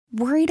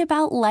Worried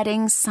about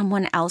letting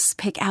someone else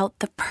pick out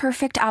the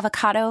perfect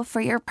avocado for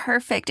your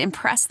perfect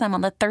impress them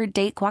on the third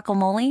date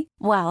guacamole?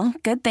 Well,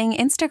 good thing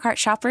Instacart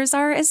shoppers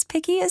are as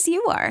picky as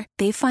you are.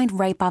 They find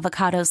ripe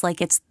avocados like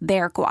it's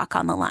their guac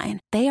on the line.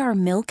 They are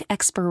milk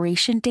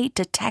expiration date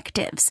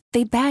detectives.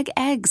 They bag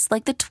eggs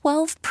like the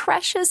 12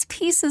 precious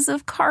pieces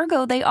of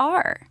cargo they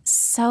are.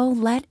 So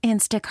let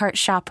Instacart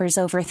shoppers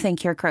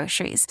overthink your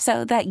groceries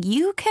so that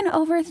you can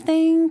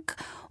overthink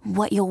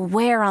what you'll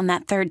wear on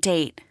that third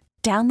date.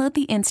 Download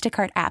the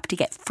Instacart app to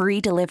get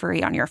free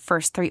delivery on your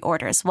first 3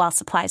 orders while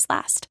supplies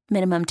last.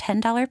 Minimum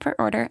 $10 per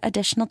order.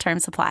 Additional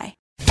terms apply.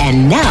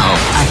 And now,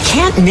 a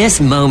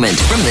can't-miss moment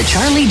from the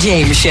Charlie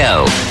James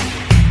Show.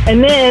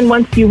 And then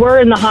once you were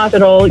in the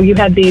hospital, you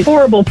had these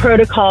horrible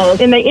protocols,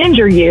 and they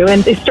injure you.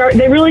 And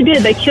they really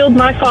did. They killed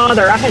my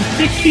father. I had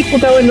 6 people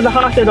go into the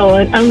hospital,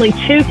 and only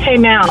 2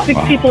 came out. 6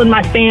 people in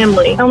my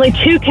family. Only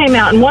 2 came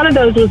out, and one of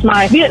those was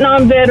my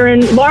Vietnam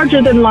veteran,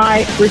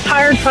 larger-than-life,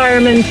 retired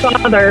fireman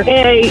father.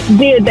 And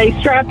they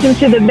strapped him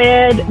to the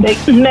bed. They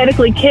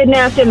medically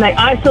kidnapped him. They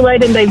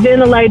isolated him. They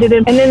ventilated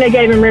him. And then they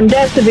gave him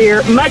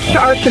remdesivir. Much to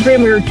our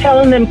chagrin, we were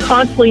telling them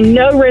constantly,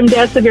 no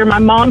remdesivir. My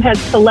mom has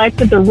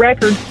collected the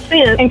records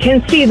since and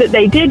can see that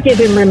they did give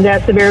him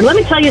remdesivir. Let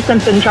me tell you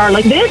something,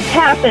 Charlie. This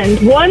happened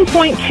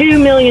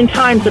 1.2 million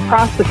times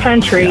across the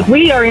country.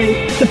 We are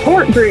in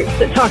support groups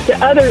that talk to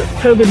other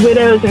COVID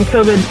widows and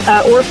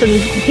COVID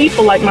orphans,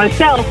 people like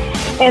myself,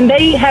 and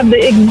they have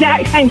the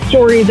exact same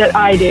story that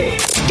I do.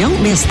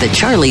 Don't miss the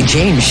Charlie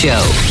James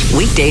Show.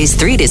 Weekdays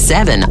 3 to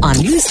 7 on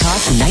News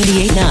Talk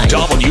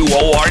 98.9.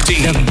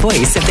 WORD. The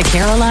voice of the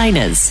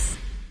Carolinas.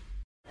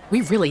 We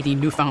really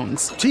need new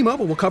phones.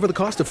 T-Mobile will cover the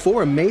cost of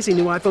 4 amazing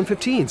new iPhone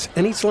 15s,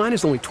 and each line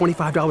is only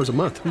 $25 a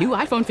month. New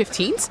iPhone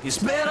 15s? It's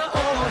better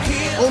over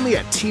here. Only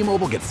at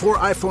T-Mobile, get 4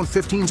 iPhone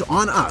 15s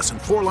on us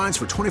and 4 lines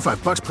for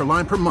 $25 per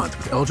line per month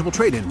with eligible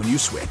trade-in when you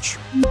switch.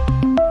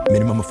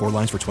 Minimum of 4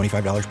 lines for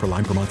 $25 per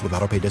line per month with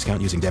autopay discount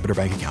using debit or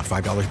bank account.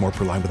 $5 more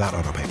per line without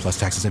autopay, plus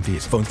taxes and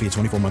fees. Phone fee at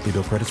 24 monthly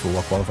bill credits for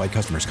well-qualified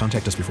customers.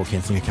 Contact us before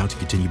canceling account to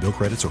continue bill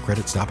credits or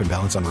credit stop and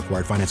balance on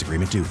required finance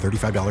agreement due.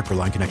 $35 per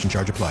line connection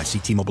charge applies. See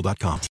T-Mobile.com.